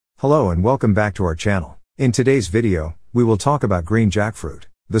Hello and welcome back to our channel. In today's video, we will talk about green jackfruit,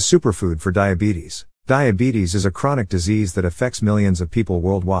 the superfood for diabetes. Diabetes is a chronic disease that affects millions of people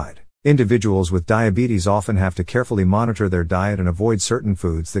worldwide. Individuals with diabetes often have to carefully monitor their diet and avoid certain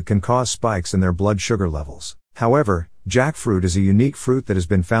foods that can cause spikes in their blood sugar levels. However, jackfruit is a unique fruit that has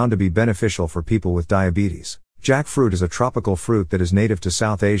been found to be beneficial for people with diabetes. Jackfruit is a tropical fruit that is native to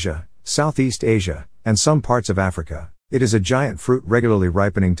South Asia, Southeast Asia, and some parts of Africa. It is a giant fruit regularly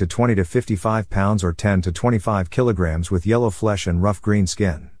ripening to 20 to 55 pounds or 10 to 25 kilograms with yellow flesh and rough green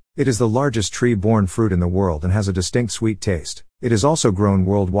skin. It is the largest tree-borne fruit in the world and has a distinct sweet taste. It is also grown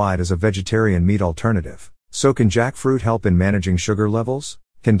worldwide as a vegetarian meat alternative. So can jackfruit help in managing sugar levels?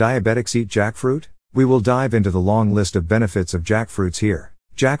 Can diabetics eat jackfruit? We will dive into the long list of benefits of jackfruits here.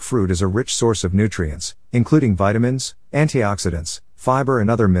 Jackfruit is a rich source of nutrients, including vitamins, antioxidants, fiber and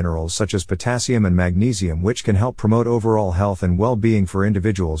other minerals such as potassium and magnesium, which can help promote overall health and well-being for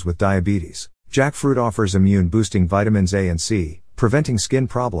individuals with diabetes. Jackfruit offers immune-boosting vitamins A and C, preventing skin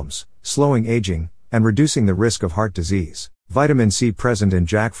problems, slowing aging, and reducing the risk of heart disease. Vitamin C present in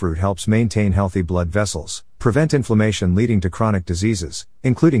jackfruit helps maintain healthy blood vessels, prevent inflammation leading to chronic diseases,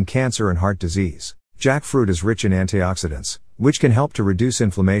 including cancer and heart disease. Jackfruit is rich in antioxidants, which can help to reduce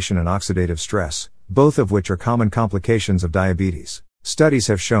inflammation and oxidative stress, both of which are common complications of diabetes. Studies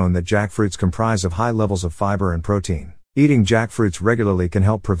have shown that jackfruits comprise of high levels of fiber and protein. Eating jackfruits regularly can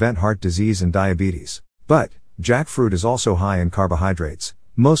help prevent heart disease and diabetes. But, jackfruit is also high in carbohydrates,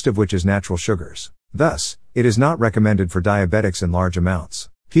 most of which is natural sugars. Thus, it is not recommended for diabetics in large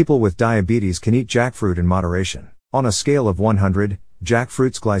amounts. People with diabetes can eat jackfruit in moderation. On a scale of 100,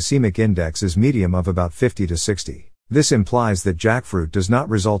 jackfruit's glycemic index is medium of about 50 to 60. This implies that jackfruit does not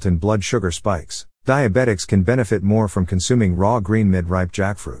result in blood sugar spikes. Diabetics can benefit more from consuming raw green mid-ripe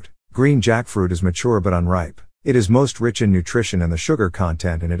jackfruit. Green jackfruit is mature but unripe. It is most rich in nutrition and the sugar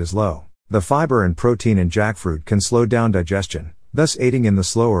content and it is low. The fiber and protein in jackfruit can slow down digestion, thus aiding in the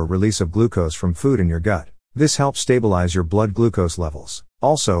slower release of glucose from food in your gut. This helps stabilize your blood glucose levels.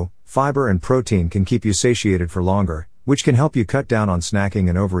 Also, fiber and protein can keep you satiated for longer, which can help you cut down on snacking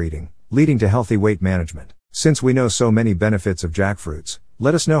and overeating, leading to healthy weight management. Since we know so many benefits of jackfruits,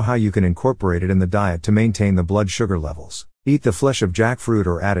 let us know how you can incorporate it in the diet to maintain the blood sugar levels. Eat the flesh of jackfruit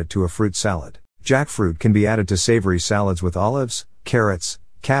or add it to a fruit salad. Jackfruit can be added to savory salads with olives, carrots,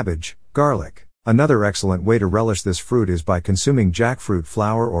 cabbage, garlic. Another excellent way to relish this fruit is by consuming jackfruit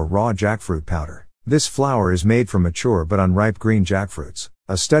flour or raw jackfruit powder. This flour is made from mature but unripe green jackfruits.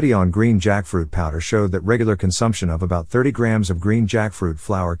 A study on green jackfruit powder showed that regular consumption of about 30 grams of green jackfruit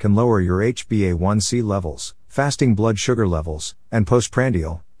flour can lower your HbA1c levels, fasting blood sugar levels, and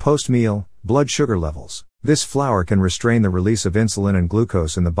postprandial, post-meal, blood sugar levels. This flour can restrain the release of insulin and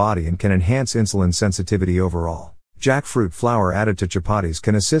glucose in the body and can enhance insulin sensitivity overall. Jackfruit flour added to chapatis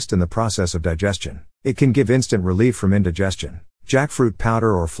can assist in the process of digestion. It can give instant relief from indigestion. Jackfruit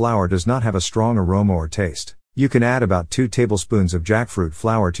powder or flour does not have a strong aroma or taste. You can add about 2 tablespoons of jackfruit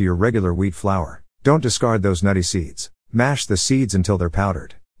flour to your regular wheat flour. Don't discard those nutty seeds. Mash the seeds until they're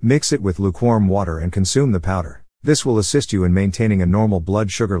powdered. Mix it with lukewarm water and consume the powder. This will assist you in maintaining a normal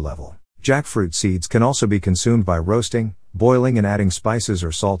blood sugar level. Jackfruit seeds can also be consumed by roasting, boiling and adding spices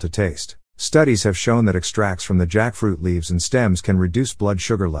or salt to taste. Studies have shown that extracts from the jackfruit leaves and stems can reduce blood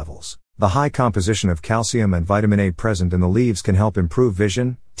sugar levels. The high composition of calcium and vitamin A present in the leaves can help improve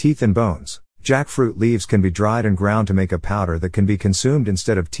vision, teeth and bones. Jackfruit leaves can be dried and ground to make a powder that can be consumed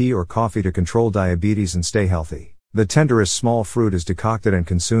instead of tea or coffee to control diabetes and stay healthy. The tenderest small fruit is decocted and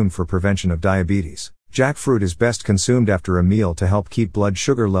consumed for prevention of diabetes. Jackfruit is best consumed after a meal to help keep blood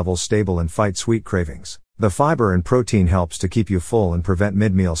sugar levels stable and fight sweet cravings. The fiber and protein helps to keep you full and prevent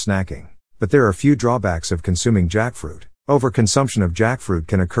mid-meal snacking. But there are few drawbacks of consuming jackfruit. Overconsumption of jackfruit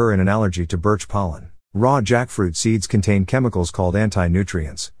can occur in an allergy to birch pollen. Raw jackfruit seeds contain chemicals called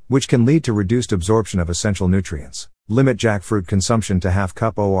anti-nutrients, which can lead to reduced absorption of essential nutrients. Limit jackfruit consumption to half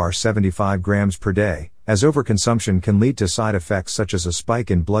cup or 75 grams per day, as overconsumption can lead to side effects such as a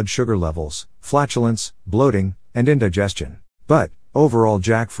spike in blood sugar levels, flatulence, bloating, and indigestion. But, overall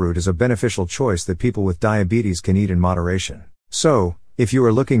jackfruit is a beneficial choice that people with diabetes can eat in moderation. So, if you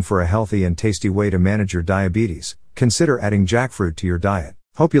are looking for a healthy and tasty way to manage your diabetes, consider adding jackfruit to your diet.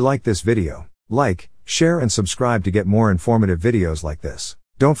 Hope you liked this video. Like, share and subscribe to get more informative videos like this.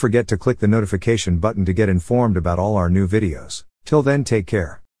 Don't forget to click the notification button to get informed about all our new videos. Till then, take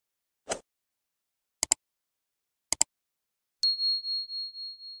care.